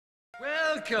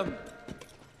Welcome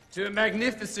to a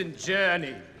magnificent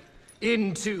journey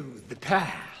into the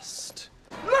past.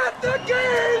 Let the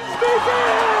games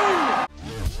begin!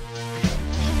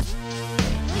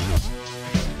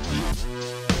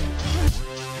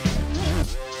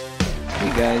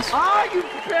 Hey guys. Are you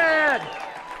prepared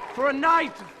for a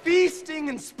night of feasting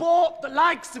and sport, the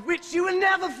likes of which you will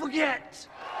never forget?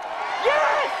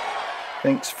 Yes!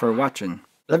 Thanks for watching.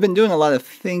 I've been doing a lot of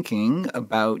thinking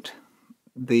about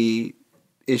the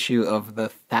issue of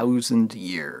the 1,000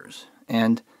 years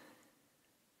and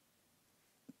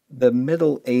the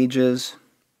Middle Ages.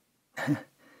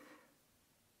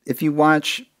 If you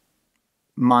watch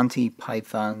Monty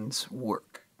Python's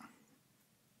work,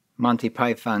 Monty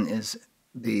Python is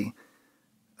the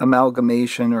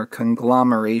amalgamation or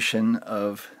conglomeration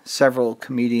of several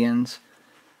comedians,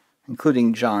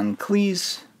 including John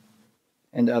Cleese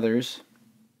and others.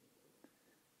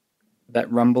 That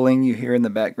rumbling you hear in the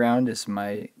background is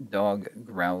my dog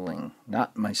growling,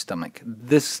 not my stomach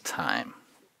this time.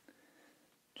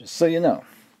 Just so you know.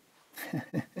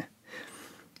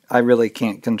 I really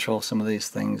can't control some of these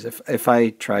things. If I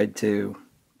tried to,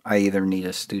 I either need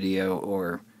a studio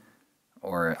or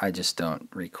I just don't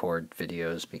record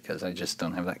videos because I just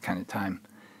don't have that kind of time.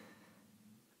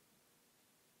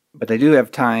 But I do have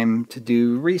time to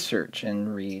do research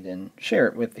and read and share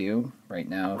it with you right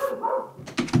now.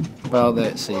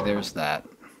 Well, see, there's that.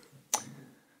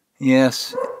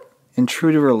 Yes,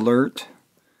 intruder alert.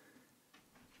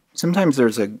 Sometimes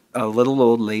there's a little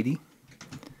old lady.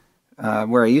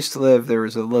 Where I used to live, there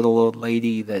was a little old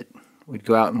lady that would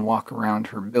go out and walk around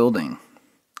her building.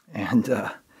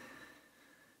 And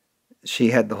she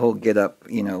had the whole get-up,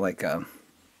 you know, like a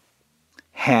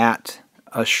hat,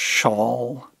 a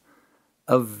shawl,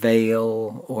 a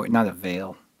veil, or not a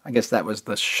veil. I guess that was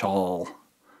the shawl.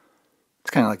 It's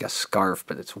kind of like a scarf,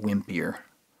 but it's wimpier.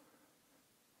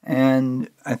 And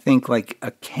I think like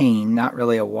a cane, not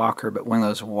really a walker, but one of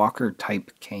those walker-type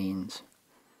canes.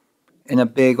 And a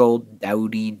big old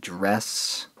dowdy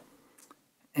dress.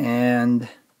 And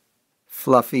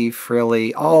fluffy,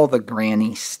 frilly, all the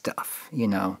granny stuff, you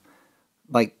know.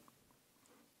 Like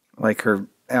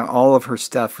all of her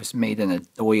stuff was made in a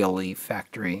doily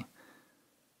factory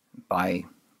by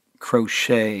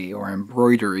crochet or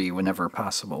embroidery whenever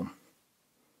possible.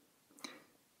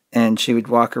 And she would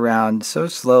walk around so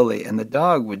slowly, and the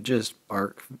dog would just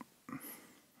bark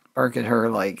at her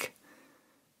like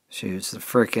she was the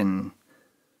frickin'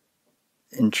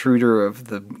 intruder of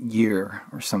the year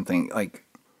or something. Like,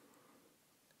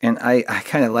 and I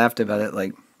kind of laughed about it,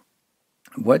 like,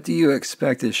 what do you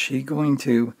expect? Is she going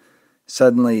to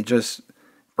suddenly just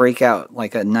break out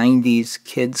like a 90s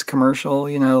kids commercial,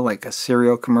 you know, like a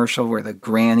cereal commercial where the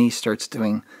granny starts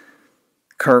doing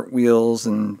cartwheels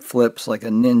and flips like a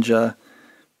ninja?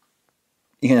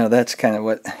 You know, that's kind of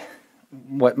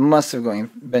what must have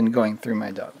been going through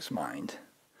my dog's mind.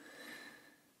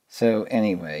 So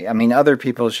anyway, I mean, other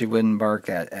people she wouldn't bark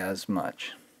at as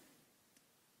much.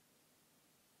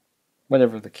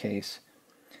 Whatever the case.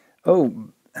 Oh,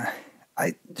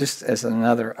 I just as a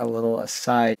little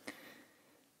aside,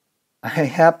 I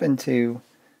happened to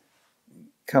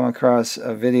come across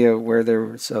a video where there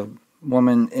was a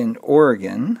woman in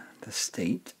Oregon, the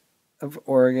state of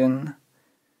Oregon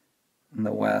in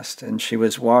the West, and she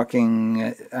was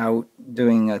walking out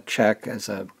doing a check as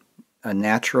a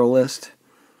naturalist,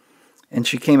 and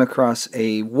she came across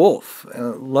a wolf, a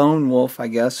lone wolf, I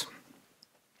guess,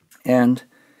 and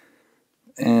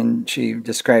she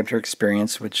described her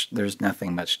experience, which there's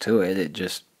nothing much to it.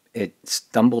 It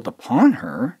stumbled upon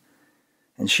her,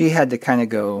 and she had to kind of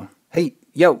go, hey,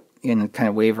 yo, and kind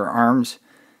of wave her arms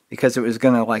because it was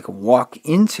going to like walk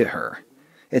into her.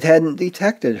 It hadn't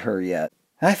detected her yet.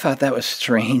 I thought that was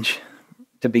strange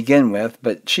to begin with,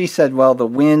 but she said, well, the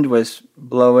wind was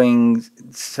blowing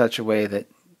such a way that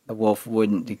the wolf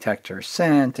wouldn't detect her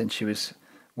scent, and she was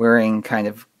wearing kind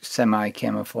of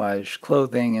semi-camouflage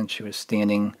clothing, and she was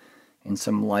standing in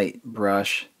some light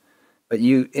brush. But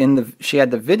she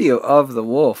had the video of the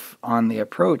wolf on the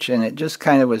approach, and it just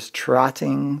kind of was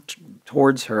trotting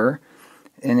towards her,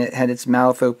 and it had its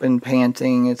mouth open,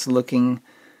 panting. It's looking,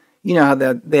 you know how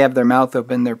they have their mouth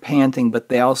open, they're panting, but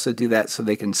they also do that so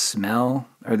they can smell,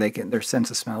 or their sense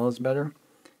of smell is better.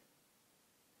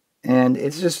 And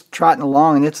it's just trotting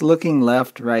along, and it's looking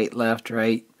left, right,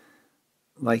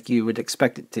 like you would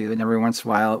expect it to. And every once in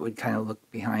a while, it would kind of look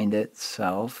behind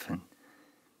itself. And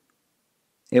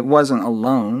it wasn't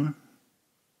alone,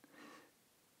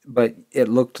 but it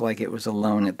looked like it was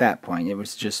alone at that point. It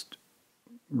was just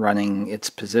running its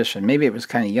position. Maybe it was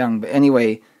kind of young, but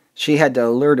anyway, she had to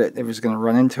alert it was going to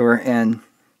run into her, and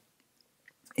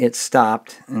it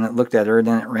stopped and it looked at her and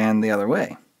then it ran the other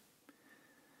way.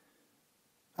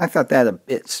 I thought that a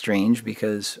bit strange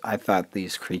because I thought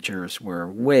these creatures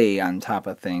were way on top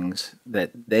of things,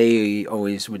 that they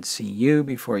always would see you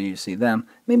before you see them.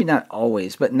 Maybe not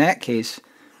always, but in that case,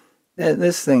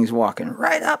 this thing's walking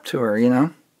right up to her, you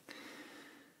know?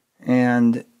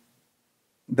 And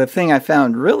the thing I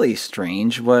found really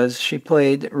strange was she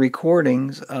played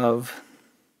recordings of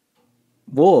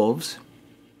wolves.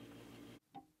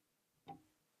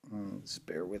 Just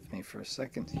bear with me for a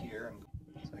second here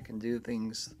so I can do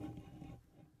things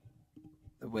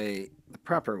the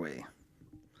proper way.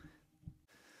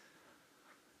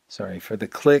 Sorry for the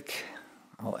click.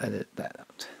 I'll edit that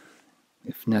out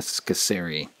if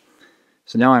necessary.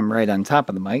 So now I'm right on top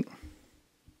of the mic.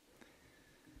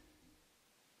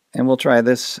 And we'll try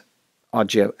this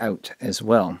audio out as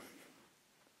well.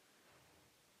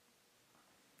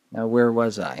 Now, where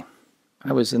was I?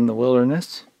 I was in the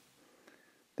wilderness.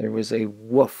 There was a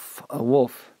wolf.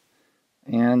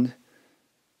 And,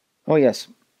 oh yes.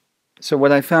 So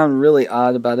what I found really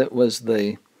odd about it was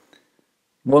the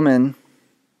woman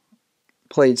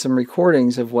played some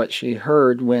recordings of what she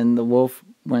heard when the wolf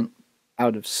went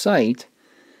out of sight.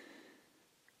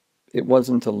 It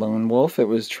wasn't a lone wolf, it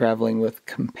was traveling with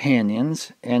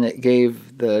companions, and it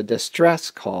gave the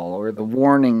distress call or the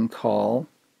warning call,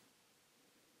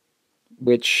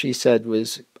 which she said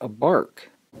was a bark.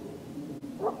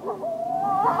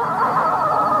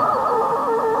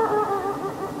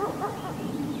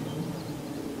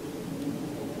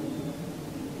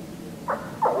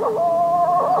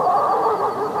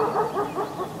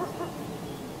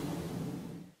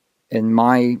 And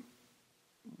my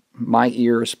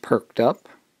ears perked up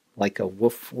like a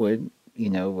wolf would, you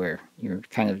know, where you're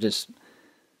kind of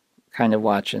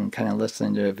watching, kind of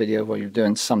listening to a video while you're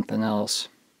doing something else.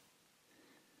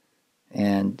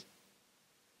 And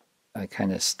I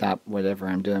kind of stop whatever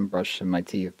I'm doing, brushing my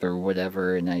teeth or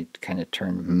whatever, and I kind of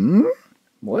turn,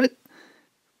 what?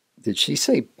 Did she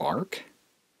say bark?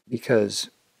 Because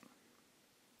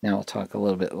now I'll talk a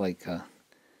little bit like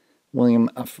William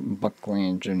F.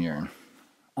 Buckley Jr.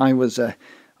 I was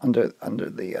under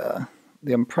the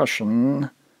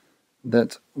impression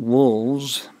that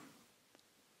wolves,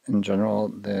 in general,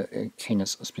 the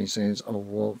canis species of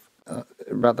wolf,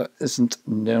 rather isn't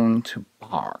known to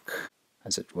bark,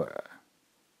 as it were.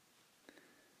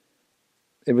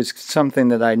 It was something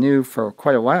that I knew for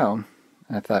quite a while.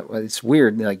 I thought, well, it's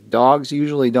weird. Like, dogs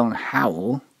usually don't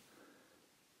howl,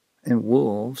 and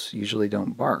wolves usually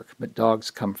don't bark, but dogs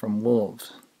come from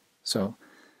wolves. So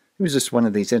it was just one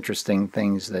of these interesting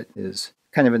things that is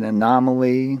kind of an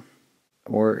anomaly,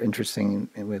 or interesting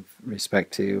with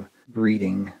respect to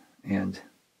breeding and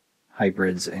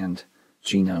hybrids and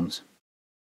genomes.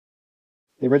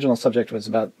 The original subject was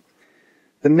about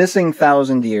the missing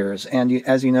 1,000 years, and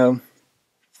as you know,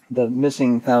 the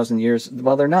missing 1,000 years,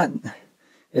 well, they're not,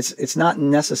 it's not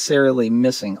necessarily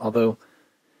missing, although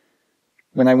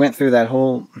when I went through that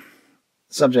whole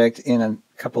subject in a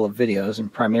couple of videos,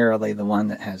 and primarily the one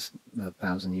that has the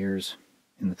 1,000 years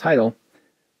in the title,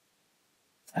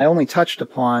 I only touched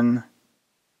upon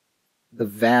the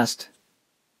vast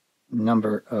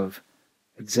number of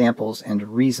examples and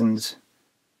reasons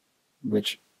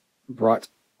which brought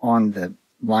on the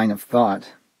line of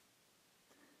thought.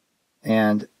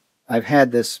 And I've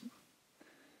had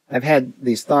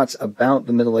these thoughts about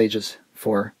the Middle Ages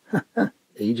for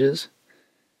ages.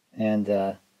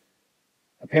 And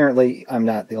apparently I'm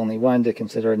not the only one to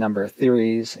consider a number of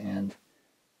theories, and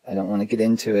I don't want to get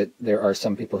into it. There are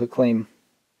some people who claim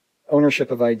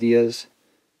ownership of ideas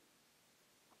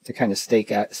to kind of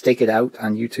stake it out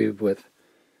on YouTube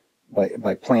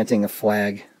by planting a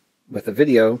flag with a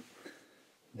video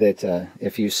that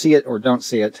if you see it or don't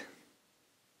see it,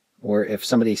 or if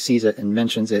somebody sees it and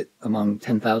mentions it among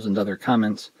 10,000 other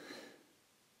comments,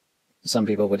 some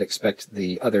people would expect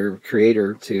the other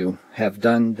creator to have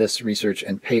done this research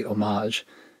and pay homage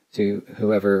to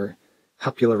whoever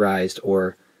popularized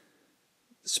or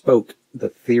spoke the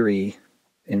theory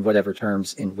in whatever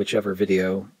terms in whichever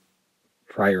video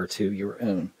prior to your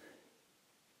own.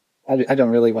 I don't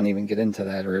really want to even get into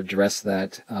that or address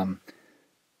that.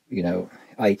 You know,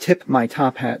 I tip my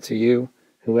top hat to you,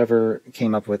 whoever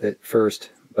came up with it first,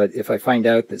 but if I find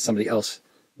out that somebody else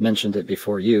mentioned it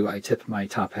before you, I tip my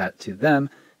top hat to them,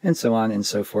 and so on and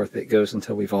so forth. It goes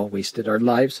until we've all wasted our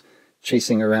lives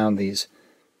chasing around these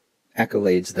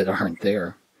accolades that aren't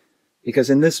there. Because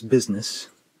in this business,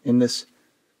 in this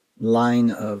line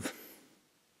of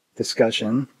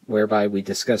discussion, whereby we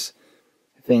discuss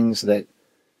things that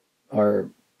are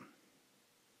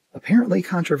apparently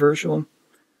controversial,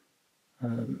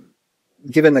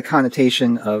 given the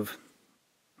connotation of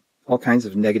all kinds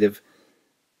of negative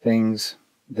things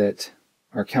that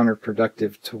are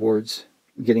counterproductive towards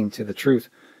getting to the truth.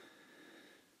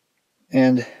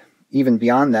 And even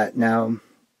beyond that, now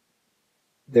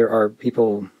there are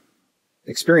people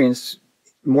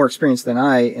more experienced than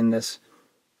I in this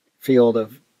field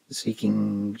of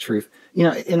seeking truth. You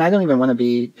know, and I don't even want to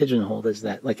be pigeonholed as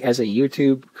that. Like, as a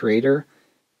YouTube creator,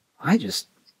 I just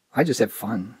have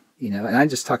fun, you know, and I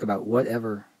just talk about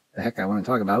whatever the heck I want to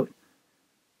talk about.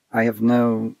 I have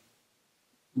no,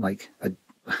 like,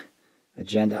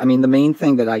 agenda. I mean, the main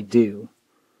thing that I do,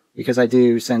 because I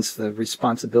do sense the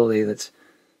responsibility that's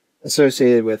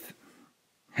associated with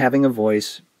having a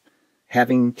voice,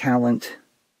 having talent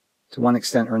to one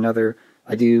extent or another,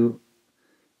 I do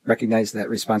recognize that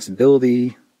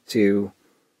responsibility to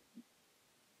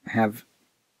have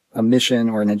a mission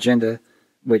or an agenda,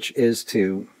 which is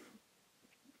to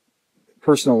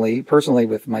personally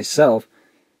with myself,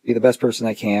 be the best person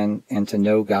I can, and to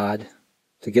know God,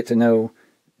 to get to know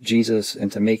Jesus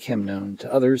and to make him known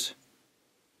to others,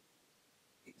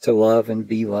 to love and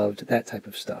be loved, that type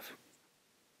of stuff.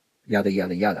 Yada,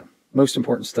 yada, yada. Most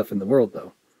important stuff in the world,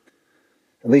 though.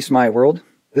 At least my world.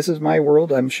 This is my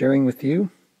world I'm sharing with you.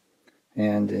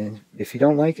 And if you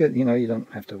don't like it, you know, you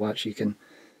don't have to watch. You can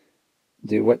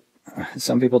do what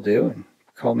some people do and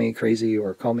call me crazy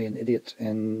or call me an idiot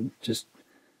and just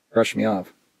brush me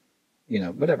off. You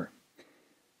know, whatever.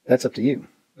 That's up to you.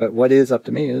 But what is up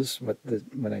to me is what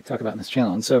I talk about in this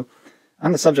channel. And so,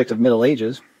 on the subject of Middle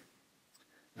Ages,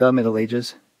 the Middle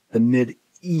Ages, the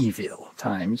medieval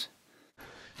times.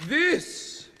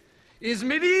 This is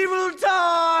medieval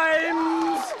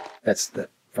times! That's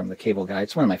from the Cable Guy.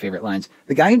 It's one of my favorite lines.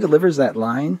 The guy who delivers that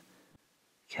line,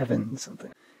 Kevin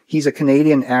something. He's a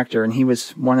Canadian actor, and he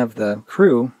was one of the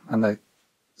crew on the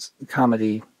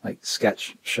comedy, like,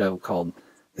 sketch show called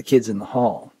The Kids in the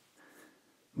Hall,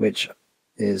 which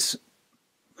is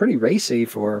pretty racy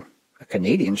for a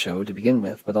Canadian show to begin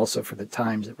with, but also for the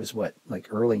times. It was what, like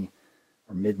early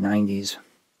or mid 90s.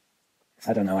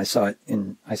 I don't know. I saw it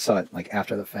like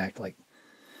after the fact, like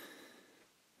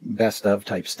best of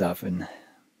type stuff, and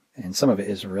some of it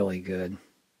is really good.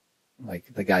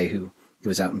 Like the guy who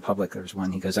goes out in public. There's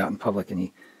one, he goes out in public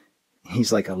and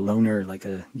he's like a loner, like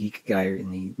a geek guy,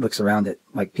 and he looks around at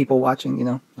like people watching, you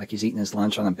know, like he's eating his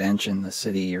lunch on a bench in the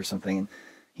city or something, and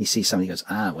he sees somebody, goes,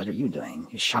 what are you doing?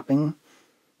 You're shopping?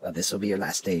 Well, this will be your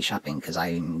last day shopping because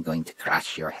I'm going to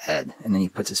crush your head. And then he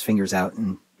puts his fingers out,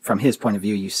 and from his point of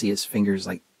view, you see his fingers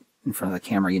like in front of the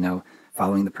camera, you know,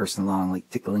 following the person along, like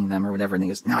tickling them or whatever. And he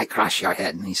goes, now I crush your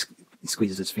head. And he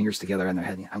squeezes his fingers together on their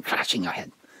head. I'm crushing your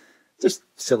head. Just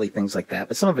silly things like that.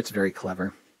 But some of it's very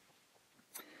clever.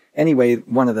 Anyway,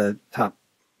 one of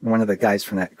the guys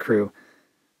from that crew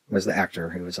was the actor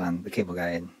who was on The Cable Guy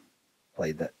and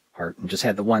played that part and just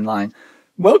had the one line,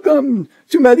 "Welcome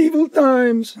to medieval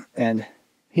times." And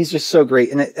he's just so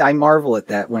great. And I marvel at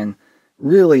that when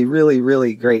really, really,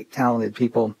 really great, talented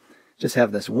people just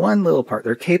have this one little part.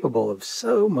 They're capable of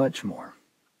so much more.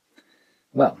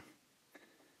 Well,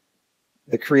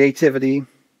 the creativity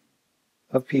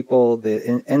of people,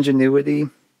 the ingenuity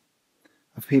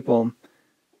of people,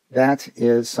 that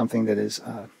is something that is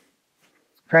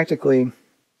practically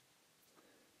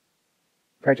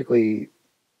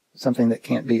something that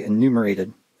can't be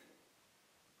enumerated.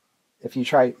 If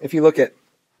you look at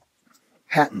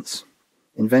patents,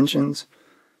 inventions,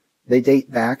 they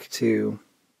date back to,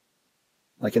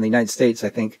 like in the United States, I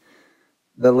think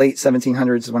the late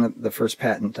 1700s, one of the first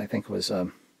patent, I think, was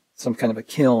some kind of a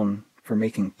kiln for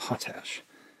making potash.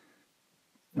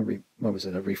 What was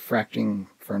it? A refracting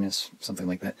furnace, something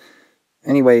like that.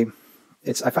 Anyway,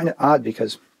 I find it odd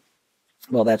because,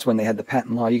 well, that's when they had the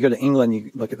patent law. You go to England,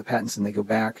 you look at the patents, and they go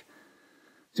back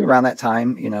to around that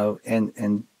time, you know,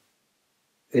 and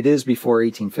it is before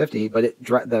 1850, but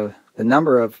the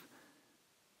number of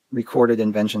recorded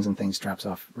inventions and things drops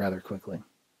off rather quickly.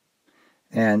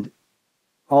 And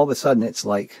all of a sudden, it's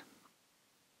like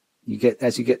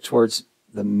as you get towards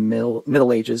the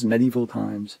Middle Ages, medieval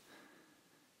times,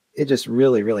 it just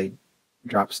really, really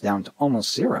drops down to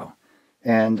almost zero.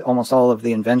 And almost all of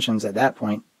the inventions at that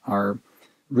point are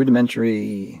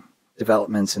rudimentary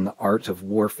developments in the art of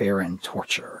warfare and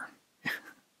torture.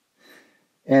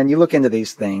 And you look into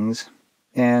these things,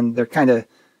 and they're kind of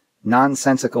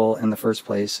nonsensical in the first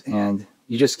place, and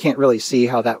you just can't really see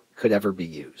how that could ever be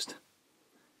used.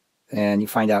 And you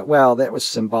find out, well, that was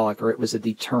symbolic, or it was a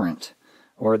deterrent,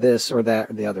 or this, or that,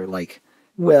 or the other. Like,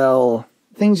 well,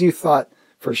 things you thought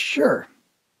for sure.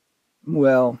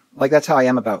 Well, like that's how I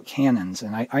am about cannons.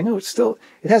 And I know it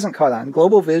hasn't caught on.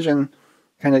 Global Vision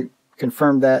kind of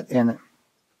confirmed that, and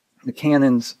the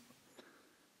cannons,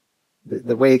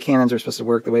 the way cannons are supposed to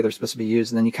work, the way they're supposed to be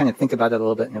used, and then you kind of think about it a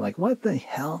little bit, and you're like, what the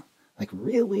hell? Like,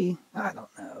 really? I don't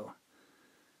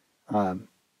know.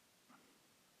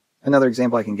 Another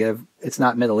example I can give, it's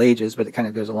not Middle Ages, but it kind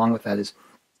of goes along with that, is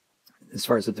as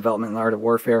far as the development and art of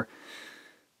warfare.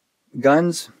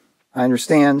 Guns, I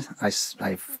understand. I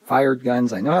fired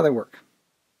guns. I know how they work.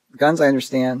 Guns, I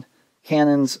understand.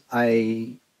 Cannons,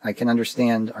 I can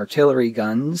understand. Artillery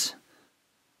guns,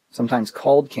 sometimes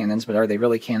called cannons, but are they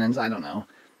really cannons? I don't know.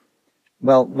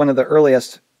 Well, one of the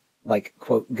earliest, like,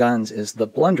 quote, guns is the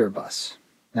blunderbuss.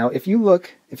 Now, if you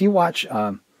watch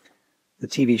the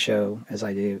TV show, as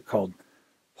I do, called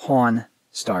Pawn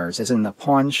Stars, as in the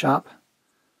pawn shop.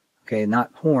 Okay,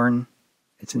 not porn.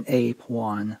 It's an A,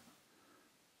 pawn.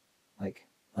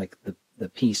 Like the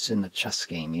piece in the chess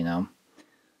game, you know.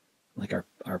 Like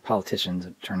our politicians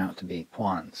turn out to be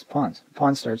pawns.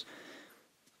 Pawn Stars.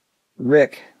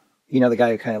 Rick, you know, the guy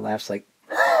who kind of laughs like,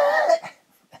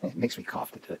 it makes me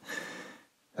cough to do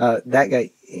it. That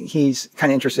guy, he's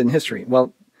kind of interested in history.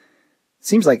 Well, it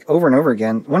seems like over and over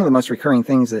again, one of the most recurring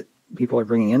things that people are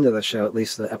bringing into the show, at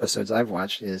least the episodes I've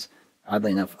watched, is,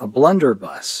 oddly enough, a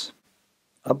blunderbuss.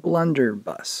 A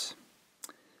blunderbuss.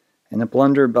 And a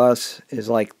blunderbuss is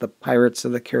like the Pirates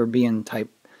of the Caribbean type.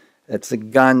 It's a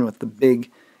gun with the big,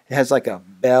 it has like a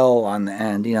bell on the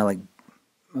end, you know, like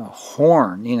a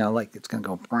horn, you know, like it's going to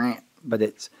go, but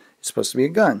it's supposed to be a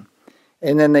gun.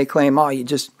 And then they claim, oh, you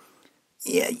just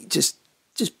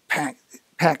pack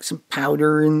some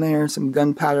powder in there, some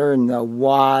gunpowder and a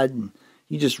wad, and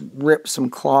you just rip some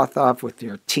cloth off with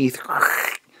your teeth,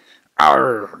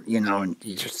 you know, and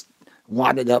you just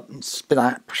wad it up and spit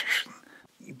on it.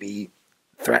 You be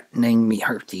threatening me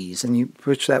hearties, and you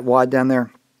push that wad down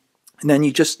there, and then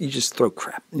you just throw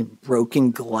crap, broken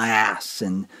glass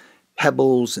and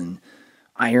pebbles and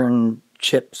iron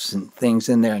chips and things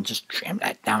in there, and just jam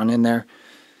that down in there.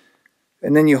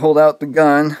 And then you hold out the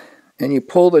gun and you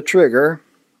pull the trigger.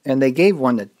 And they gave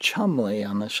one to Chumley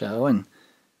on the show, and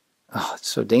oh, it's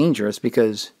so dangerous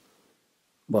because,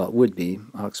 well, it would be.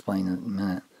 I'll explain in a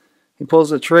minute. He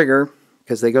pulls the trigger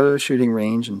because they go to a shooting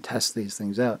range and test these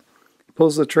things out. He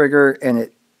pulls the trigger, and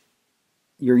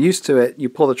you're used to it. You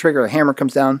pull the trigger, a hammer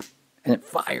comes down, and it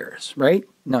fires, right?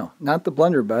 No, not the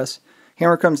blunderbuss.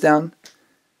 Hammer comes down,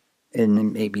 and it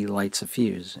maybe lights a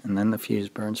fuse, and then the fuse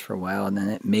burns for a while, and then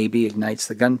it maybe ignites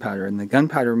the gunpowder, and the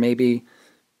gunpowder maybe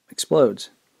explodes.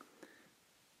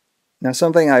 Now,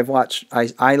 something I've watched,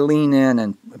 I lean in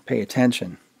and pay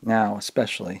attention now,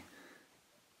 especially,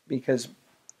 because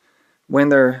when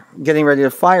they're getting ready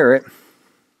to fire it,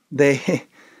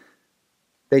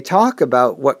 they talk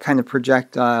about what kind of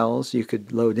projectiles you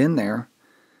could load in there,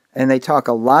 and they talk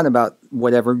a lot about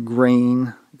whatever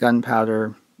grain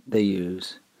gunpowder they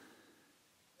use.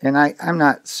 And I'm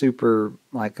not super,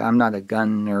 like, I'm not a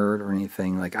gun nerd or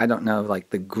anything. Like, I don't know,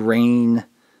 like, the grain,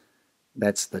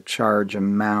 that's the charge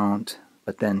amount,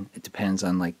 but then it depends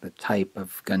on like the type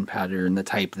of gunpowder, and the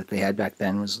type that they had back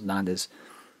then was not as,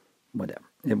 whatever.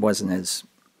 It wasn't as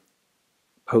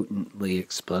potently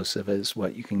explosive as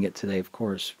what you can get today, of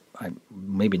course.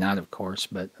 Maybe not, of course,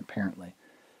 but apparently.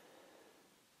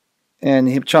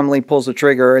 And Chumley pulls the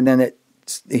trigger, and then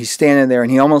he's standing there,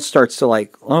 and he almost starts to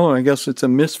like, oh, I guess it's a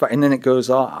misfire, and then it goes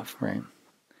off, right?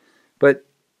 But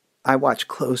I watch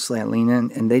closely, I lean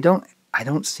in, and I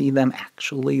don't see them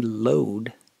actually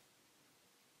load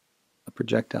a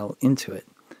projectile into it.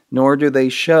 Nor do they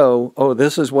show, oh,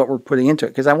 this is what we're putting into it.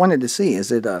 Because I wanted to see,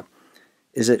 is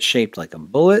it shaped like a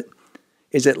bullet?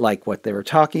 Is it like what they were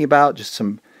talking about? Just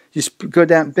go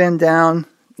down, bend down,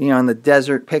 you know, in the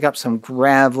desert, pick up some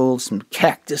gravel, some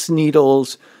cactus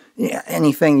needles, yeah,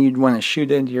 anything you'd want to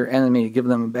shoot into your enemy to give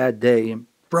them a bad day. And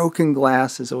broken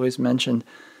glass is always mentioned.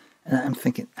 And I'm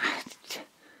thinking,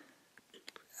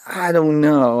 I don't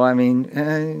know. I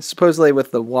mean, supposedly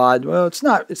with the wad, well, it's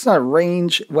not a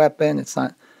range weapon. It's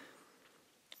not.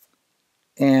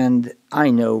 And I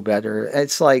know better.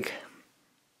 It's like,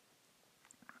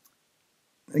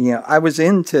 you know, I was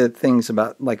into things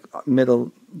about like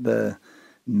the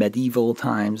medieval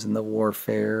times and the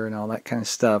warfare and all that kind of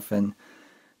stuff, and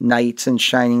knights in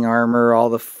shining armor, all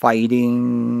the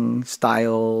fighting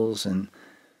styles, and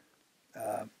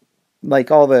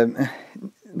like all the,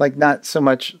 like not so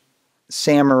much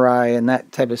samurai and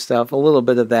that type of stuff, a little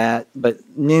bit of that, but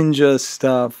ninja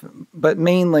stuff, but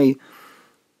mainly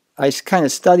I kind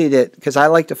of studied it because I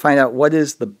like to find out what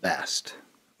is the best.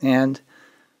 And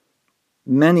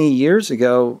many years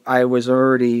ago, I was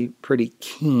already pretty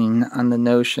keen on the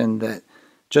notion that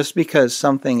just because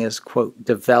something is, quote,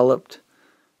 developed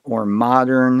or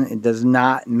modern, it does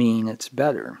not mean it's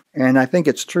better. And I think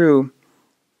it's true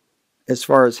as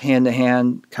far as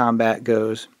hand-to-hand combat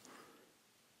goes.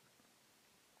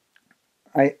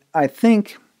 I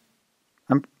think,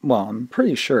 I'm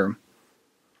pretty sure,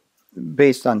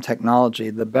 based on technology,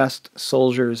 the best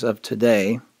soldiers of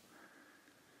today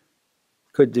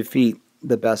could defeat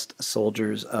the best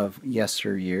soldiers of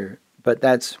yesteryear. But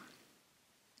that's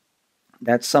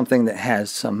something that has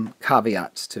some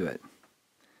caveats to it.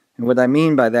 And what I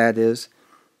mean by that is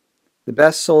the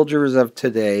best soldiers of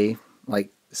today,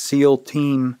 like SEAL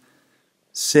Team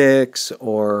 6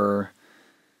 or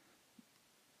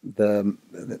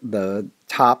the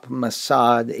top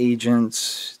Mossad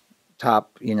agents,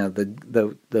 top,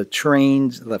 the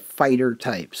trained, the fighter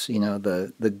types,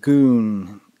 the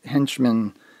goon,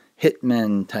 henchman,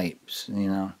 hitmen types,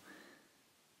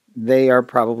 they are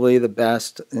probably the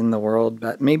best in the world,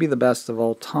 but maybe the best of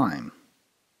all time.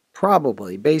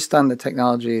 Probably, based on the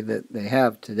technology that they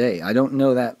have today. I don't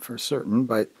know that for certain,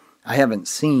 but I haven't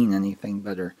seen anything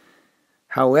better.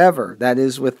 However, that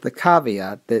is with the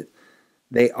caveat that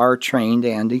they are trained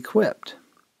and equipped.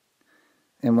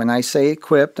 And when I say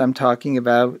equipped, I'm talking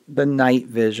about the night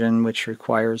vision, which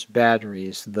requires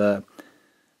batteries, the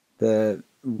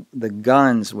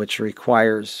guns, which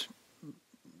requires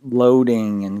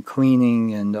loading and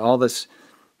cleaning and all this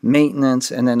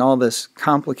maintenance, and then all this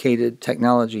complicated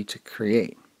technology to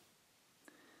create.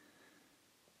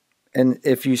 And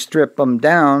if you strip them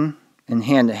down in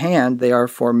hand-to-hand, they are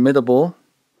formidable.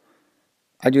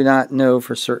 I do not know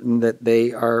for certain that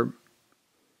they are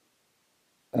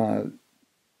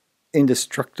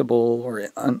indestructible or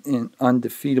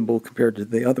undefeatable compared to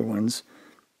the other ones.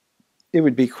 It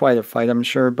would be quite a fight, I'm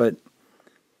sure, but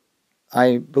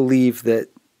I believe that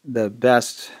the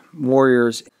best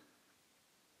warriors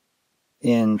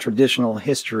in traditional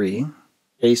history,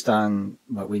 based on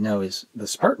what we know, is the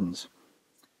Spartans.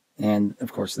 And,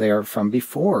 of course, they are from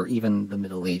before even the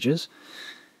Middle Ages.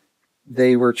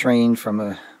 They were trained from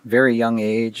a very young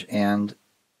age, and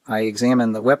I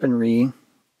examined the weaponry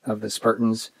of the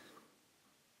Spartans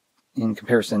in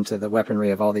comparison to the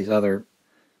weaponry of all these other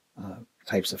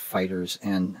types of fighters,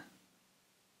 and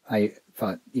I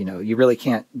thought, you really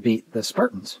can't beat the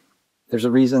Spartans. There's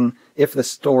a reason, if the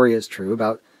story is true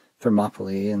about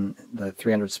Thermopylae and the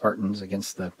 300 Spartans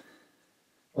against it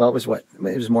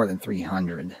was more than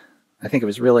 300. I think it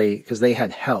was really, because they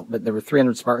had help, but there were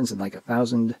 300 Spartans and like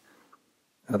 1,000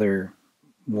 other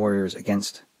warriors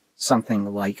against something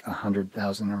like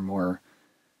 100,000 or more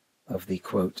of the,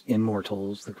 quote,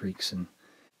 immortals, the Greeks. And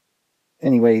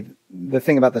anyway, the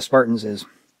thing about the Spartans is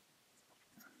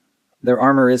their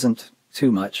armor isn't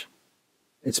too much.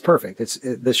 It's perfect.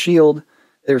 The shield.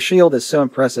 Their shield is so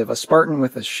impressive. A Spartan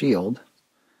with a shield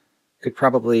could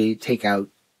probably take out,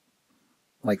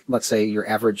 like, let's say, your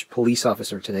average police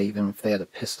officer today, even if they had a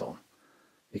pistol.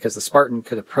 Because the Spartan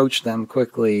could approach them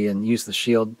quickly and use the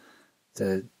shield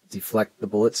to deflect the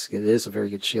bullets. It is a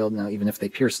very good shield. Now, even if they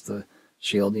pierce the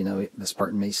shield, the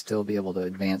Spartan may still be able to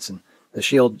advance. And the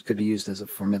shield could be used as a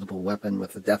formidable weapon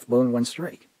with a death blow in one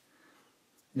strike.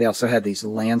 They also had these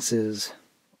lances.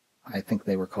 I think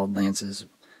they were called lances.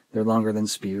 They're longer than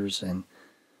spears. And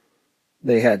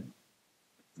they had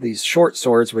these short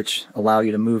swords which allow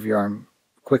you to move your arm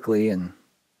quickly. And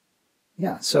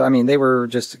yeah, so I mean, they were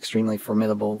just extremely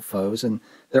formidable foes. And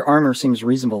their armor seems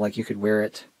reasonable, like you could wear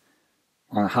it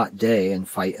on a hot day and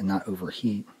fight and not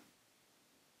overheat.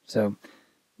 So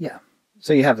yeah,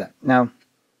 so you have that. Now,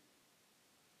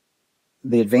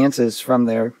 the advances from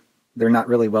there, they're not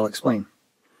really well explained.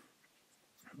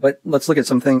 But let's look at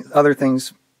some other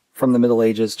things from the Middle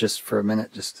Ages just for a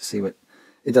minute, just to see what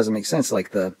it doesn't make sense. Like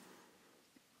the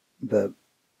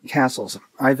castles.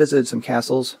 I visited some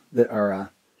castles that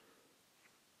are.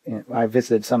 I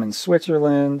visited some in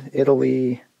Switzerland,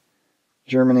 Italy,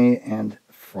 Germany, and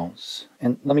France.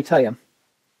 And let me tell you,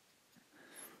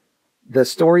 the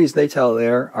stories they tell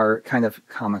there are kind of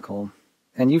comical.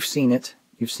 And you've seen it.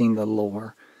 You've seen the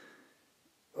lore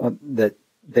that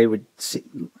there would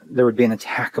be an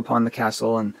attack upon the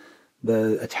castle, and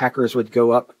the attackers would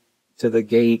go up to the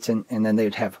gate, and then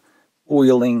they'd have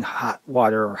boiling hot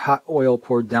water or hot oil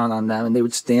poured down on them, and they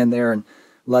would stand there and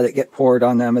let it get poured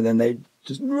on them, and then they'd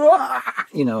just,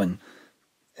 and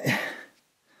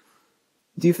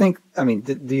do you think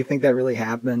that really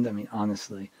happened? I mean,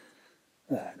 honestly,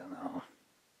 I don't know.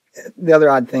 The other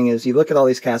odd thing is you look at all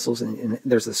these castles, and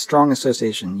there's a strong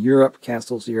association. Europe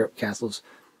castles.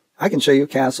 I can show you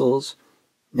castles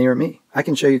near me. I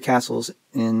can show you castles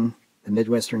in the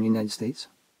Midwestern United States,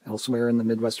 elsewhere in the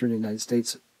Midwestern United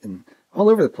States, and all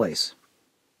over the place.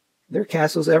 There are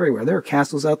castles everywhere. There are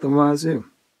castles out the wazoo.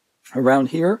 Around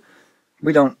here,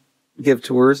 we don't give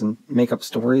tours and make up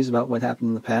stories about what happened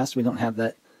in the past. We don't have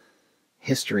that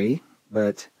history,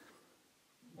 but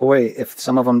boy, if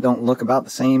some of them don't look about the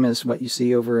same as what you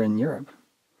see over in Europe.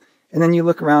 And then you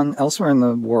look around elsewhere in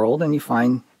the world and you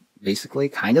find basically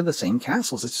kind of the same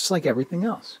castles. It's just like everything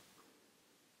else.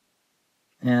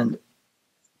 And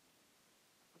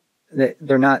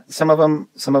they're not, some of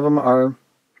them are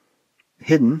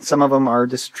hidden. Some of them are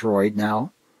destroyed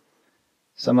now.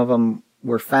 Some of them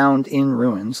were found in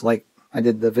ruins. Like I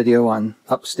did the video on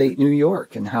upstate New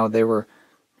York and how they were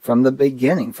from the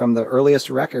beginning, from the earliest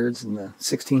records in the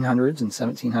 1600s and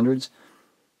 1700s.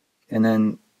 And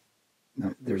then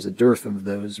there's a dearth of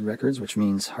those records, which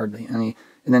means hardly any.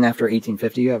 And then after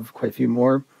 1850, you have quite a few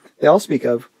more. They all speak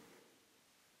of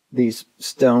these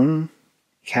stone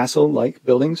castle-like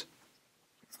buildings.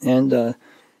 And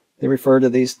they refer to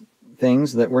these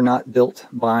things that were not built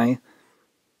by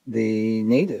the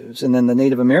natives. And then the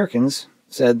Native Americans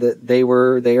said that they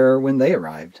were there when they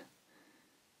arrived.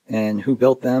 And who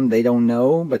built them, they don't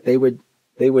know, but they would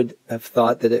have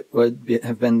thought that it would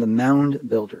have been the mound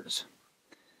builders.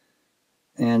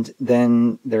 And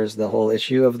then there's the whole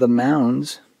issue of the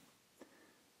mounds.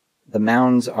 The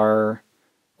mounds are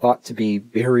thought to be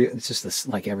burial. It's just this,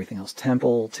 like everything else,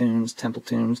 temple tombs,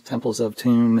 temples of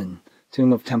tomb, and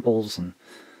tomb of temples,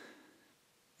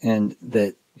 and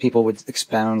that people would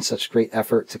expound such great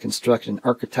effort to construct an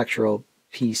architectural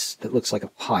piece that looks like a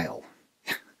pile.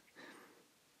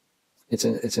 It's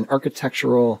an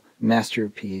architectural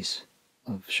masterpiece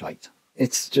of shite.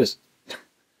 It's just,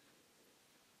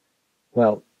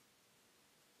 well,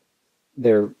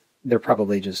 they're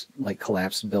probably just like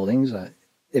collapsed buildings.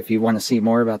 If you want to see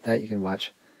more about that, you can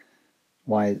watch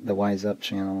the Wise Up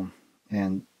channel,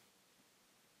 and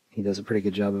he does a pretty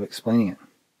good job of explaining it.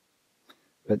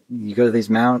 But you go to these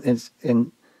mountains,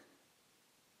 and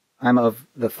I'm of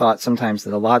the thought sometimes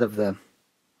that a lot of the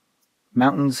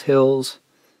mountains, hills,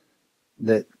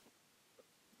 that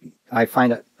I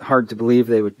find it hard to believe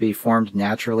they would be formed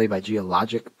naturally by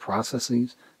geologic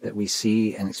processes that we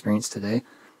see and experience today.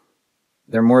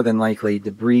 They're more than likely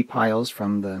debris piles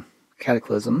from the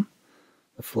cataclysm,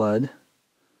 the flood,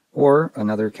 or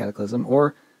another cataclysm,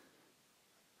 or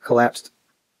collapsed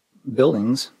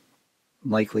buildings,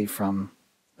 likely from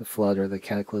the flood or the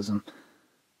cataclysm.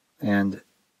 And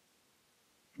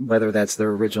whether that's their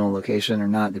original location or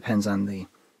not depends on the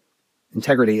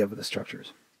integrity of the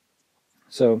structures.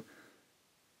 So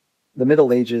the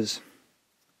Middle Ages,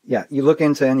 yeah, you look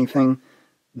into anything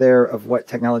there of what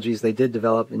technologies they did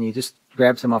develop, and you just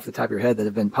grab some off the top of your head that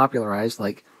have been popularized,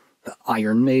 like the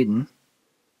Iron Maiden,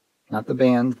 not the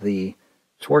band, the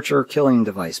torture killing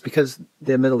device, because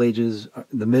the Middle Ages,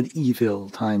 the medieval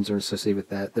times are associated with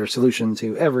that. Their solution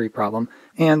to every problem,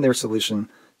 and their solution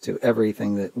to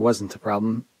everything that wasn't a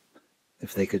problem.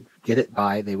 If they could get it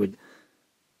by, they would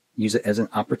use it as an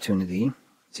opportunity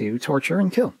to torture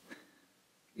and kill.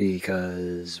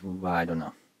 Because, I don't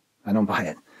know. I don't buy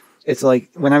it. It's like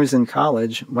when I was in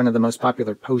college, one of the most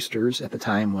popular posters at the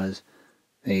time was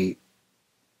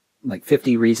like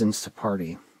 50 reasons to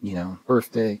party,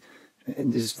 birthday.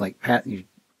 And just like, Pat, you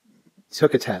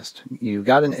took a test. You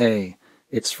got an A.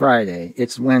 It's Friday.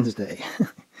 It's Wednesday.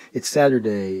 It's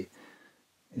Saturday.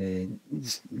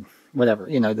 Whatever.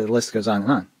 The list goes on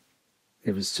and on.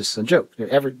 It was just a joke.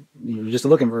 You're just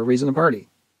looking for a reason to party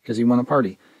because you want to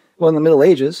party. Well, in the Middle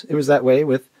Ages, it was that way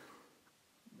with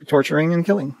torturing and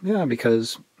killing. Yeah,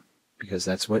 because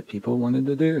that's what people wanted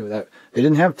to do. That they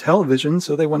didn't have television,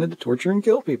 so they wanted to torture and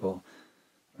kill people.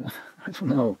 I don't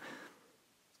know.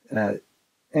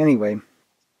 Anyway,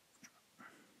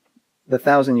 the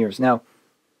 1,000 years. Now,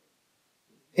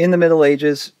 in the Middle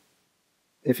Ages,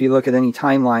 if you look at any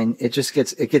timeline,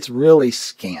 it gets really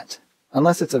scant.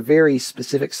 Unless it's a very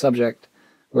specific subject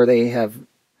where they have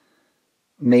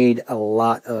made a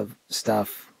lot of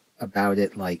stuff about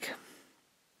it, like,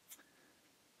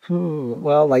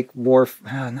 like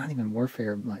not even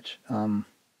warfare much.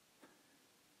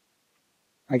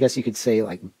 I guess you could say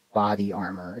like body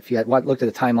armor. If you had looked at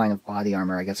a timeline of body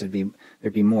armor, I guess there'd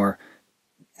be more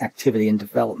activity and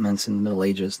developments in the Middle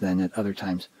Ages than at other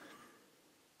times.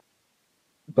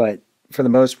 But for the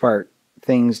most part,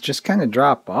 things just kind of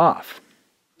drop off.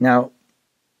 Now,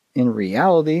 in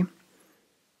reality,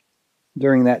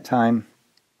 during that time,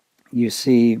 you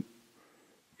see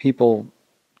people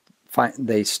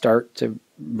they start to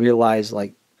realize,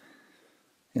 like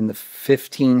in the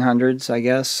 1500s, I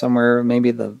guess, somewhere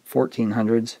maybe the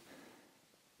 1400s,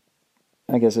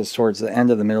 I guess it's towards the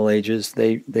end of the Middle Ages,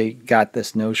 they got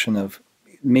this notion of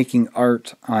making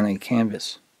art on a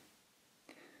canvas.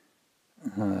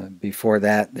 Before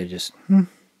that, they just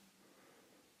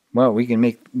well, we can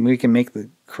make the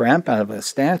crap out of a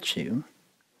statue,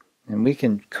 and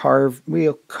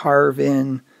we'll carve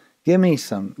in. Give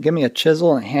me a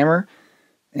chisel and a hammer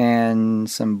and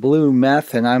some blue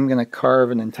meth, and I'm going to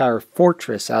carve an entire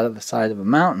fortress out of the side of a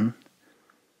mountain.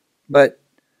 But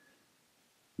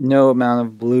no amount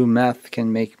of blue meth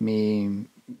can make me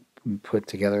put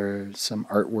together some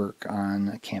artwork on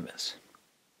a canvas.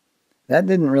 That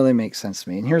didn't really make sense to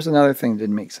me. And here's another thing that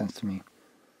didn't make sense to me,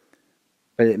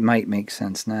 but it might make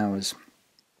sense now, is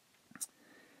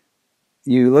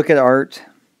you look at art,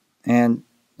 and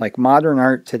like modern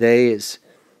art today is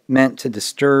meant to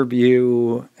disturb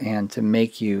you and to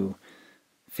make you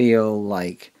feel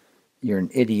like you're an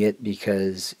idiot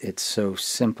because it's so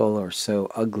simple or so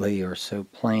ugly or so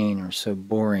plain or so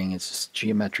boring. It's just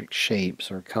geometric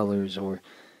shapes or colors, or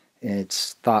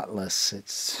it's thoughtless.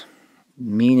 Its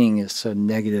meaning is so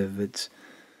negative.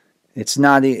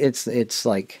 It's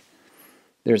like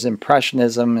there's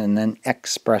impressionism and then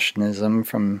expressionism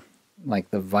from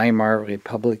like the Weimar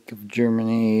Republic of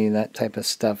Germany, that type of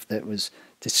stuff that was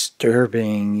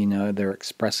disturbing. You know, they're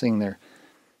expressing their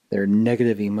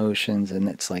negative emotions, and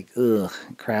it's like, ugh,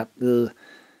 crap, ugh.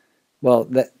 Well,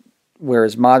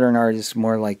 whereas modern art is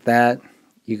more like that.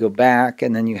 You go back,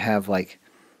 and then you have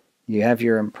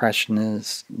your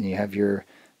Impressionists, you have your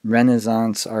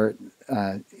Renaissance art.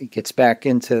 It gets back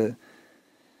into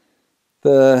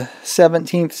the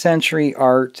 17th century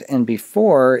art, and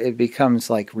before it becomes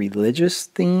like religious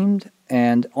themed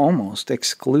and almost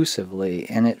exclusively,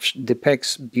 and it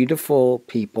depicts beautiful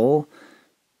people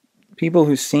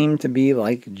who seem to be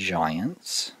like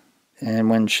giants, and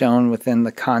when shown within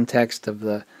the context of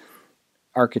the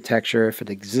architecture, if it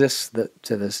exists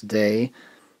to this day,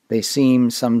 they seem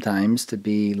sometimes to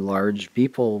be large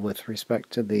people with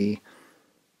respect to the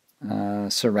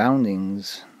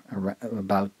surroundings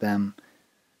about them.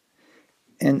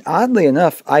 And oddly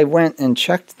enough, I went and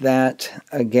checked that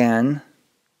again,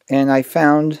 and I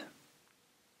found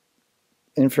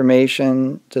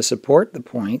information to support the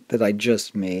point that I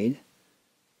just made.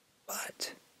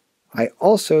 But I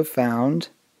also found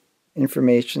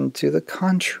information to the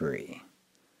contrary,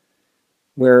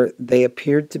 where they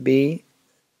appeared to be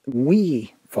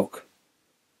wee folk.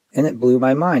 And it blew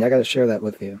my mind. I got to share that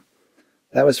with you.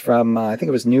 That was from, I think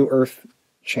it was New Earth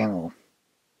Channel.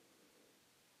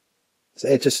 So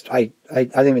it just, I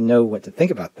didn't even know what to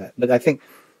think about that. But I think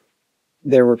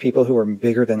there were people who were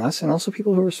bigger than us and also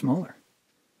people who were smaller.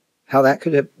 How that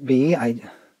could be, I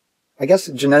guess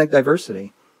genetic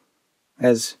diversity.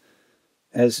 As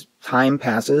time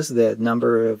passes, the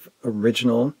number of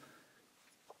original,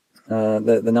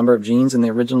 the number of genes in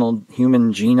the original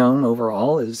human genome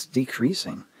overall is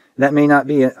decreasing. That may not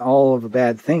be all of a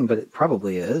bad thing, but it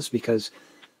probably is, because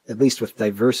at least with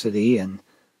diversity and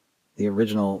the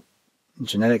original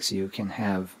genetics, you can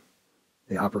have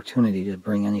the opportunity to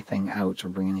bring anything out or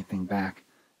bring anything back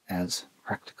as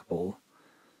practicable.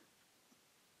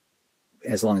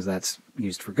 As long as that's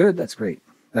used for good, that's great.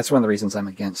 That's one of the reasons I'm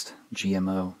against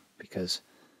GMO, because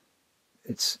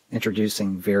it's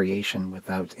introducing variation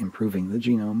without improving the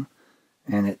genome,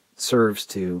 and it serves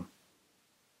to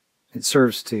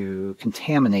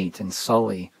contaminate and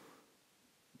sully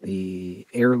the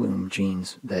heirloom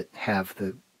genes that have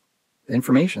the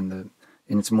information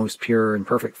in its most pure and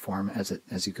perfect form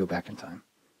as you go back in time.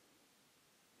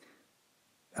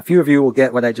 A few of you will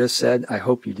get what I just said. I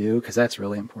hope you do, because that's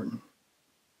really important.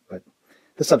 But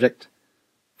the subject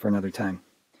for another time.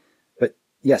 But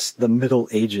yes, the Middle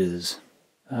Ages.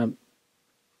 I'll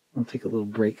take a little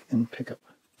break and pick up.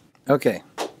 Okay,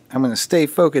 I'm going to stay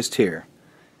focused here.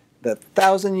 The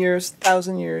 1,000 years, all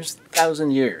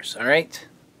right?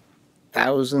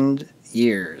 1,000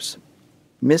 years.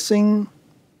 Missing?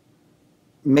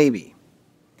 Maybe.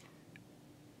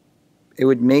 It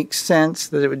would make sense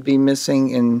that it would be missing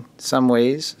in some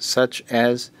ways, such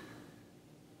as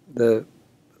the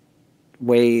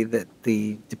way that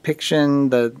the depiction,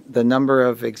 the number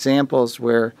of examples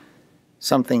where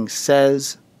something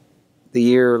says the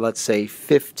year, let's say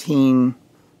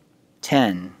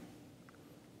 1510.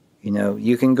 You know,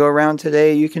 you can go around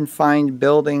today, you can find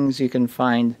buildings, you can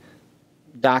find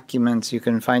documents, you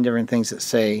can find different things that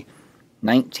say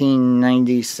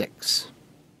 1996.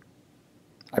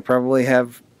 I probably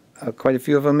have quite a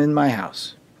few of them in my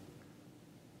house.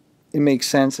 It makes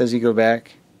sense as you go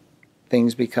back.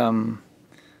 Things become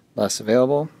less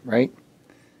available, right?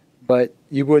 But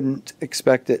you wouldn't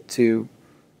expect it to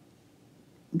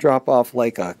drop off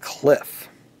like a cliff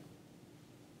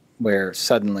where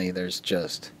suddenly there's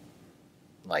just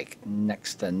like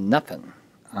next to nothing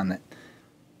on it.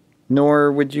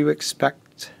 Nor would you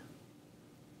expect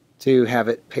to have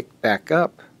it picked back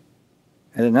up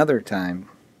at another time.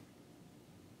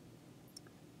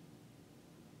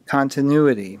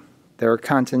 Continuity. There are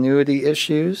continuity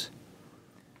issues.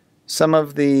 Some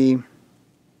of the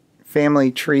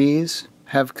family trees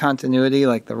have continuity,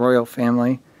 like the royal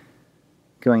family,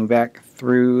 going back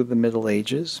through the Middle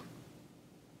Ages.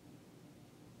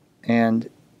 And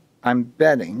I'm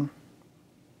betting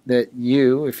that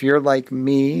you, if you're like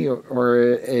me, or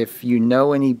if you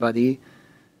know anybody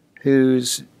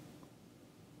whose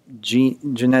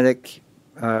genetic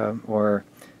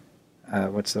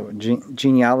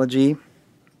genealogy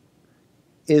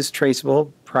is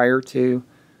traceable prior to,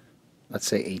 let's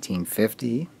say,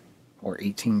 1850 or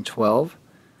 1812,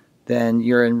 then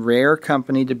you're in rare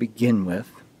company to begin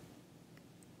with.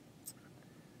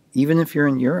 Even if you're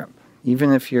in Europe,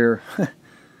 even if you're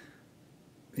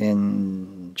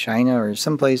in China or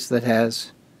someplace that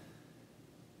has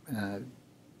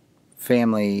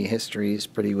family histories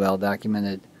pretty well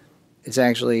documented, it's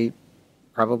actually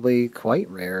probably quite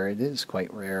rare. It is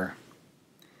quite rare.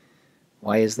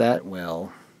 Why is that?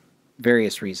 Well,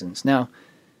 various reasons. Now,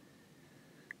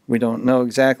 we don't know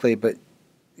exactly, but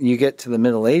you get to the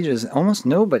Middle Ages, almost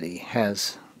nobody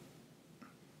has.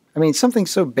 I mean, something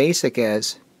so basic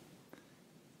as,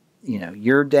 you know,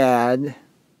 your dad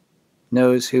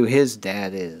knows who his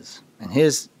dad is, and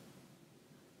his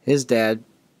dad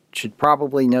should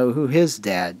probably know who his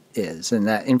dad is, and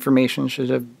that information should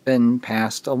have been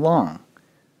passed along.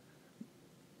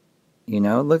 You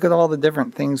know, look at all the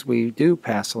different things we do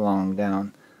pass along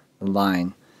down the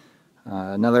line.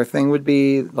 Another thing would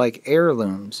be like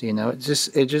heirlooms. You know, it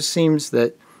just seems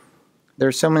that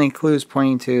there's so many clues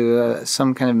pointing to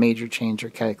some kind of major change or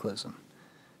cataclysm.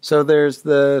 So there's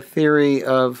the theory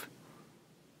of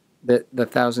that the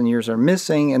 1,000 years are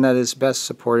missing, and that is best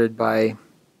supported by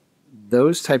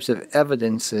those types of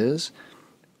evidences.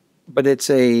 But it's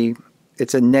a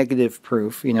negative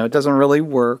proof. You know, it doesn't really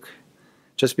work.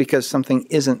 Just because something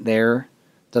isn't there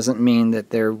doesn't mean that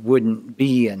there wouldn't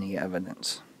be any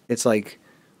evidence. It's like,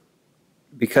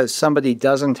 because somebody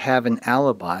doesn't have an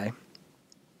alibi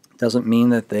doesn't mean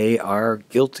that they are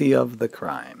guilty of the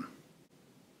crime.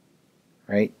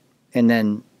 Right? And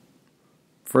then,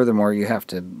 furthermore, you have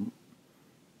to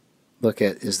look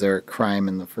at, is there a crime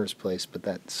in the first place? But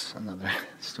that's another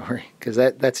story, because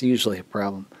that's usually a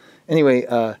problem. Anyway,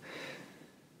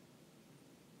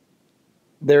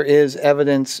 there is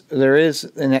evidence,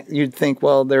 you'd think,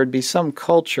 well, there'd be some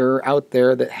culture out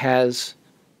there that has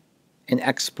an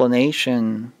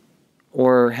explanation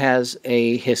or has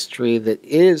a history that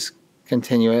is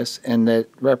continuous and that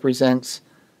represents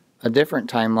a different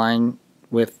timeline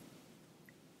with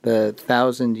the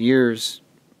 1,000 years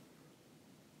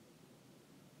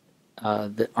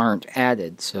that aren't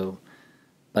added. So,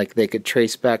 like, they could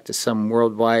trace back to some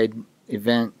worldwide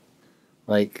event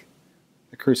like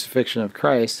the crucifixion of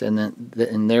Christ, and then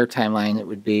in their timeline it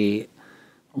would be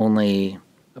only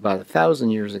about 1,000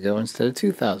 years ago instead of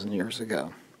 2,000 years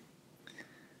ago.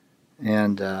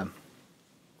 And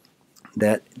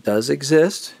that does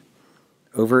exist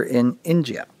over in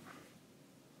India.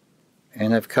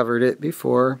 And I've covered it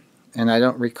before, and I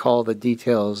don't recall the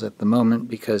details at the moment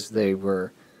because there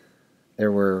were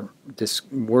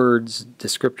words,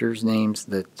 descriptors, names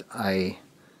that I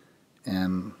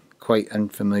am quite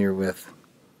unfamiliar with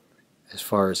as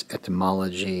far as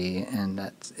etymology, and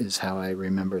that is how I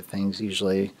remember things,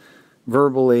 usually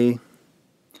verbally.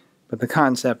 But the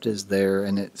concept is there,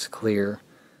 and it's clear.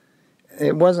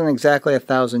 It wasn't exactly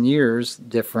 1,000 years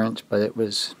different, but it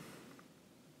was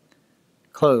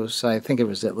close. I think it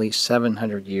was at least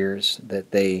 700 years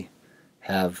that they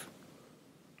have.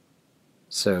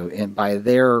 So by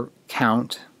their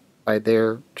count, by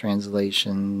their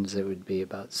translations, it would be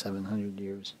about 700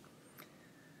 years.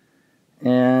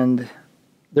 And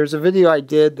there's a video I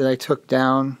did that I took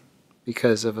down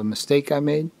because of a mistake I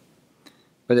made.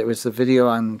 But it was the video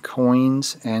on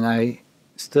coins, and I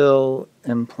still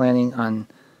am planning on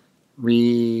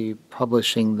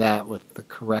republishing that with the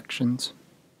corrections.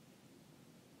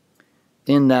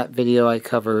 In that video, I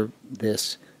cover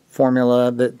this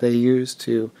formula that they use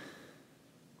to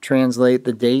translate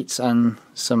the dates on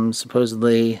some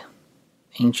supposedly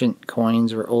ancient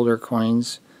coins or older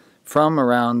coins from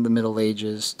around the Middle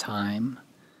Ages time.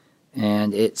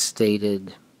 And it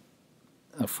stated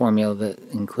a formula that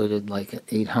included like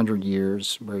 800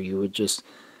 years, where you would just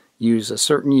use a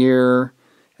certain year,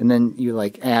 and then you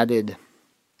like added,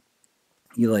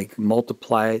 you like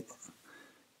multiplied,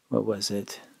 what was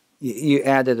it? You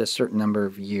added a certain number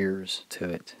of years to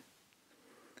it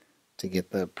to get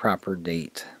the proper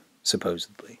date,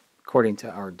 supposedly, according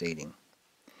to our dating.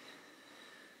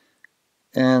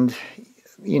 And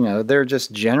they're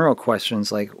just general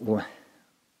questions like,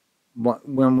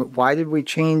 why did we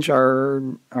change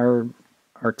our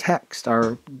text,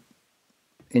 our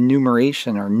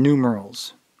enumeration, our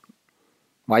numerals?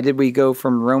 Why did we go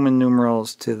from Roman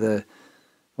numerals to the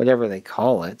whatever they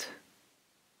call it,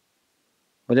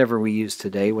 whatever we use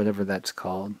today, whatever that's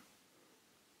called?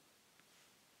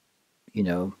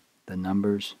 The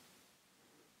numbers,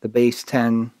 the base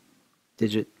 10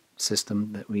 digit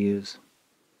system that we use.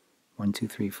 1, 2,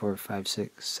 3, 4, 5,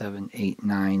 6, 7, 8,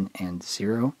 9, and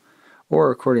 0.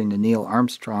 Or according to Neil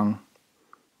Armstrong,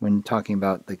 when talking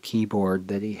about the keyboard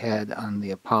that he had on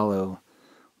the Apollo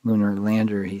lunar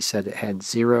lander, he said it had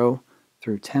 0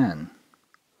 through 10.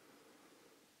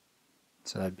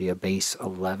 So that'd be a base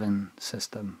 11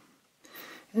 system.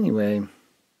 Anyway,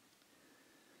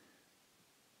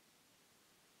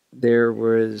 there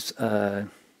was a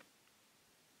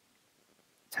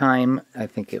time, I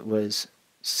think it was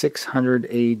 600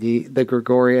 AD, the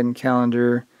Gregorian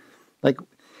calendar. Like,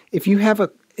 if you have a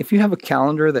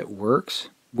calendar that works,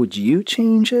 would you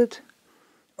change it?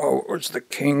 Oh, it's the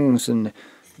kings, and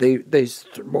we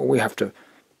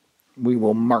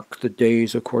will mark the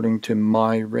days according to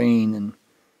my reign, and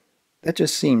that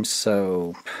just seems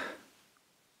so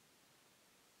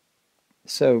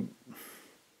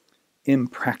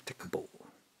impracticable.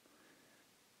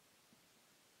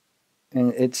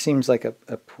 And it seems like a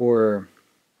poor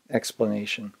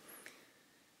explanation.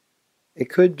 It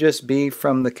could just be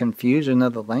from the confusion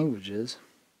of the languages.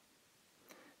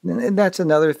 And that's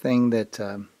another thing that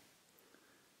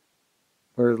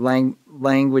where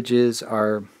languages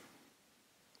are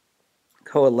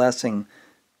coalescing,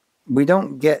 we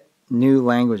don't get new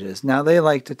languages. Now they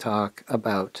like to talk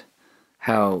about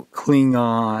how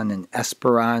Klingon and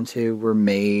Esperanto were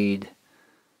made.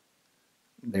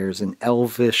 There's an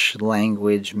Elvish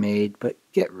language made, but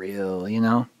get real,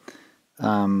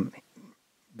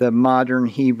 the modern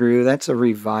Hebrew, that's a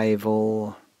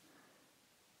revival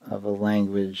of a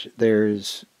language.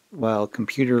 There's,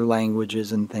 computer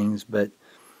languages and things, but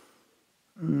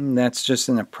that's just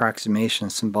an approximation,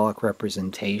 a symbolic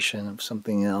representation of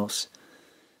something else.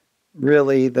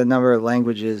 Really, the number of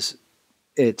languages,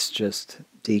 it's just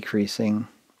decreasing.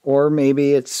 Or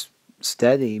maybe it's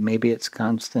steady, maybe it's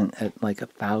constant at like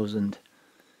 1,000.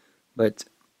 But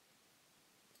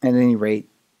at any rate,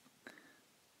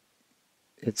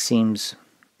 it seems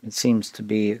to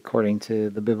be according to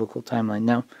the biblical timeline.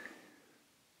 Now,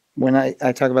 when I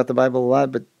talk about the Bible a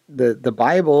lot, but the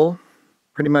Bible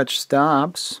pretty much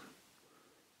stops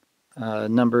a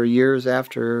number of years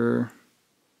after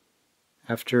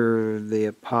the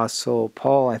Apostle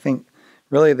Paul. I think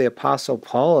really the Apostle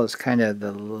Paul is kind of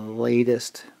the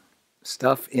latest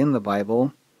stuff in the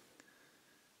Bible,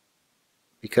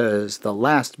 because the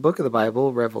last book of the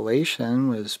Bible, Revelation,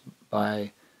 was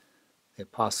by the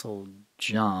Apostle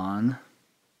John,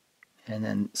 and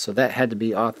then so that had to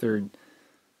be authored,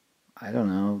 I don't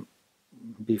know,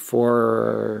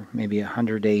 before maybe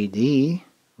 100 AD.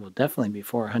 Well, definitely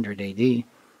before 100 AD.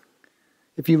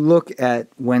 If you look at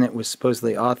when it was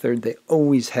supposedly authored, they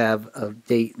always have a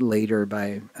date later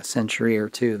by a century or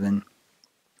two than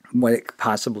what it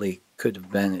possibly could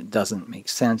have been. It doesn't make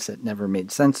sense. It never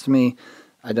made sense to me.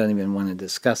 I don't even want to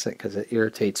discuss it because it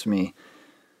irritates me.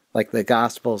 Like the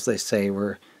Gospels, they say,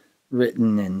 were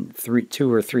written in 200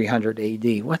 or 300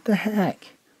 AD. What the heck?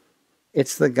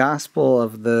 It's the gospel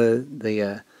of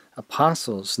the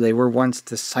apostles. They were once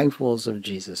disciples of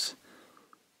Jesus.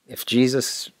 If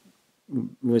Jesus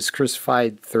was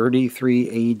crucified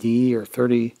 33 AD or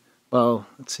 34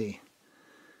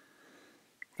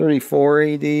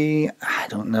 AD, I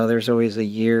don't know. There's always a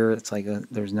year. It's like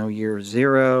there's no year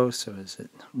 0, so is it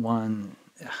 1?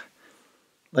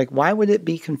 Like, why would it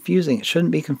be confusing? It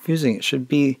shouldn't be confusing.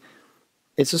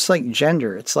 It's just like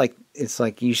gender. It's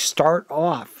like you start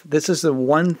off. This is the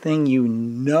one thing you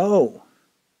know.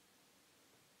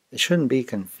 It shouldn't be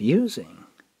confusing,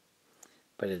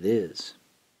 but it is.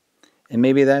 And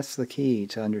maybe that's the key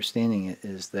to understanding it,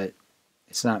 is that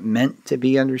it's not meant to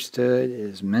be understood. It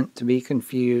is meant to be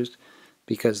confused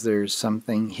because there's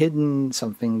something hidden,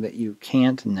 something that you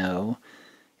can't know.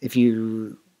 If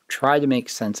you try to make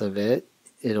sense of it,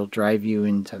 it'll drive you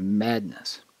into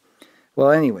madness.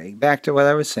 Well, anyway, back to what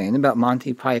I was saying about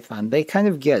Monty Python. They kind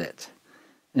of get it.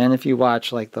 And if you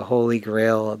watch like the Holy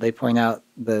Grail, they point out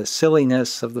the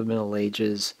silliness of the Middle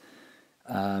Ages.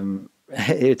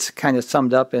 It's kind of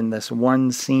summed up in this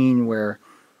one scene where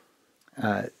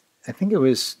I think it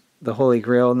was the Holy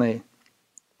Grail, and they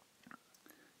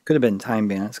could have been time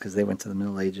bandits because they went to the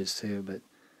Middle Ages too, but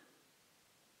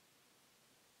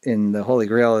in the Holy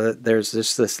Grail, there's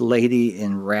just this lady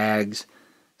in rags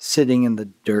sitting in the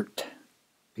dirt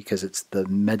because it's the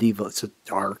medieval, it's the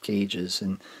Dark Ages,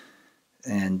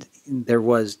 and there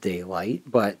was daylight,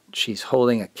 but she's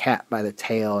holding a cat by the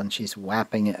tail and she's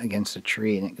whapping it against a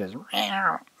tree and it goes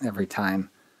meow every time.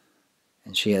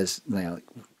 And she has, you know, like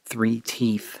 3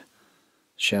 teeth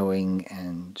showing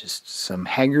and just some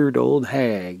haggard old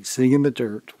hag sitting in the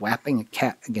dirt whapping a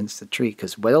cat against the tree.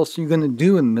 Because what else are you going to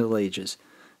do in the Middle Ages,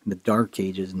 in the Dark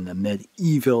Ages, in the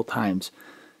medieval times?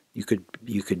 You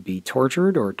could be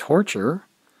tortured or torture.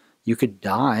 You could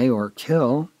die or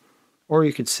kill. Or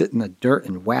you could sit in the dirt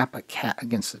and whap a cat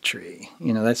against a tree.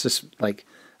 You know, that's just like,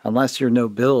 unless you're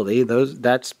nobility,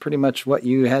 that's pretty much what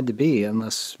you had to be,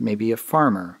 unless maybe a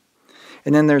farmer.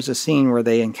 And then there's a scene where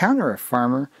they encounter a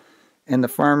farmer, and the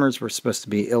farmers were supposed to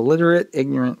be illiterate,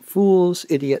 ignorant fools,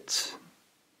 idiots,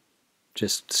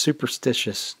 just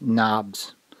superstitious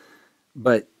knobs.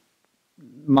 But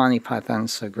Monty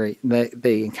Python's so great.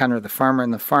 They encounter the farmer,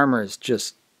 and the farmer is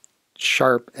just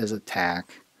sharp as a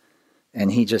tack.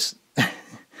 And he just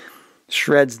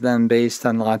shreds them based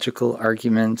on logical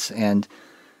arguments and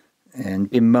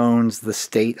bemoans the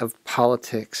state of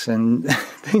politics and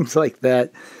things like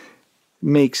that.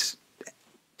 Makes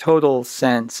total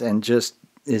sense and just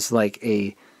is like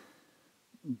a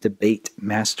debate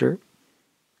master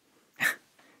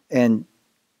and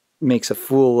makes a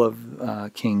fool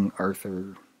of King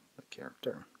Arthur, the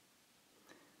character.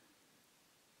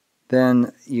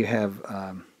 Then you have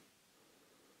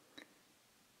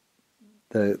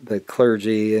the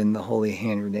clergy and the Holy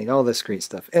Hand Grenade, all this great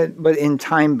stuff. But in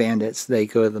Time Bandits, they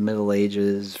go to the Middle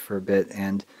Ages for a bit,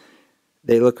 and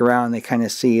they look around, they kind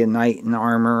of see a knight in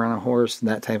armor on a horse and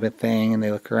that type of thing, and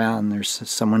they look around, and there's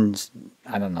someone's,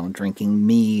 I don't know, drinking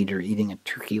mead or eating a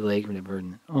turkey leg or whatever,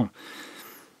 and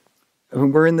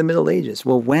we're in the Middle Ages.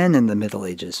 Well, when in the Middle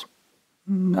Ages?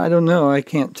 I don't know, I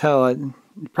can't tell. It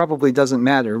probably doesn't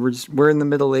matter. We're in the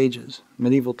Middle Ages,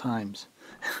 medieval times.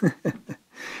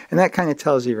 And that kind of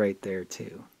tells you right there,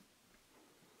 too.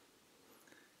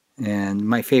 And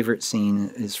my favorite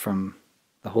scene is from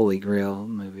the Holy Grail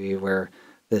movie, where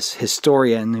this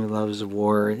historian who loves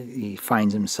war, he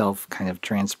finds himself kind of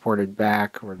transported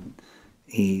back, or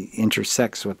he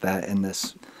intersects with that, and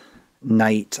this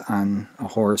knight on a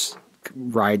horse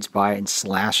rides by and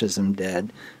slashes him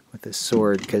dead with his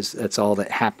sword, because that's all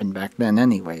that happened back then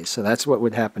anyway. So that's what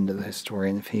would happen to the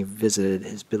historian if he visited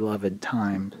his beloved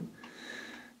times.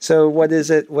 So what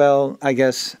is it? Well, I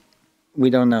guess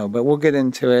we don't know, but we'll get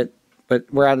into it. But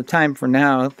we're out of time for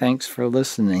now. Thanks for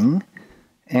listening.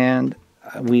 And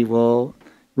we will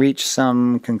reach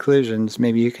some conclusions.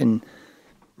 Maybe you can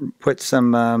put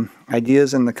some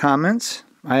ideas in the comments.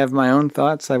 I have my own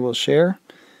thoughts I will share.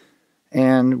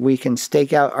 And we can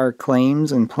stake out our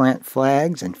claims and plant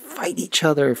flags and fight each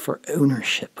other for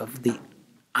ownership of the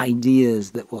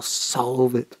ideas that will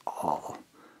solve it all.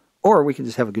 Or we can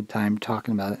just have a good time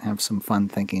talking about it and have some fun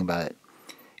thinking about it.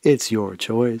 It's your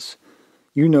choice.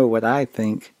 You know what I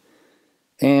think.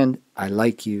 And I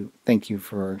like you. Thank you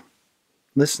for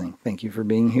listening. Thank you for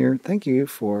being here. Thank you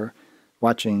for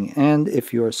watching. And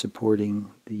if you're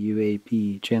supporting the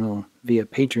UAP channel via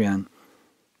Patreon,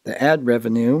 the ad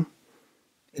revenue,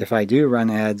 if I do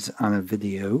run ads on a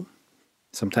video,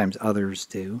 sometimes others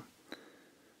do,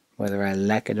 whether I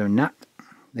like it or not,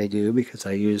 they do, because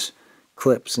I use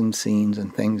clips and scenes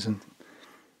and things, and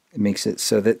it makes it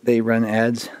so that they run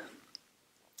ads.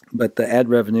 But the ad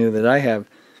revenue that I have,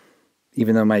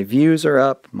 even though my views are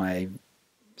up, my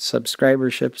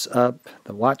subscribership's up,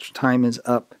 the watch time is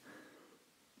up,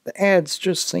 the ads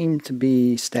just seem to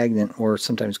be stagnant or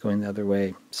sometimes going the other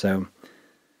way. So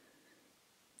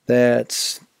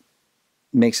that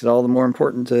makes it all the more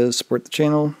important to support the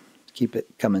channel. Keep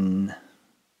it coming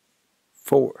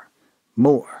for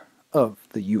more of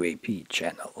the UAP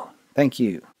channel. Thank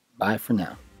you. Bye for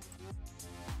now.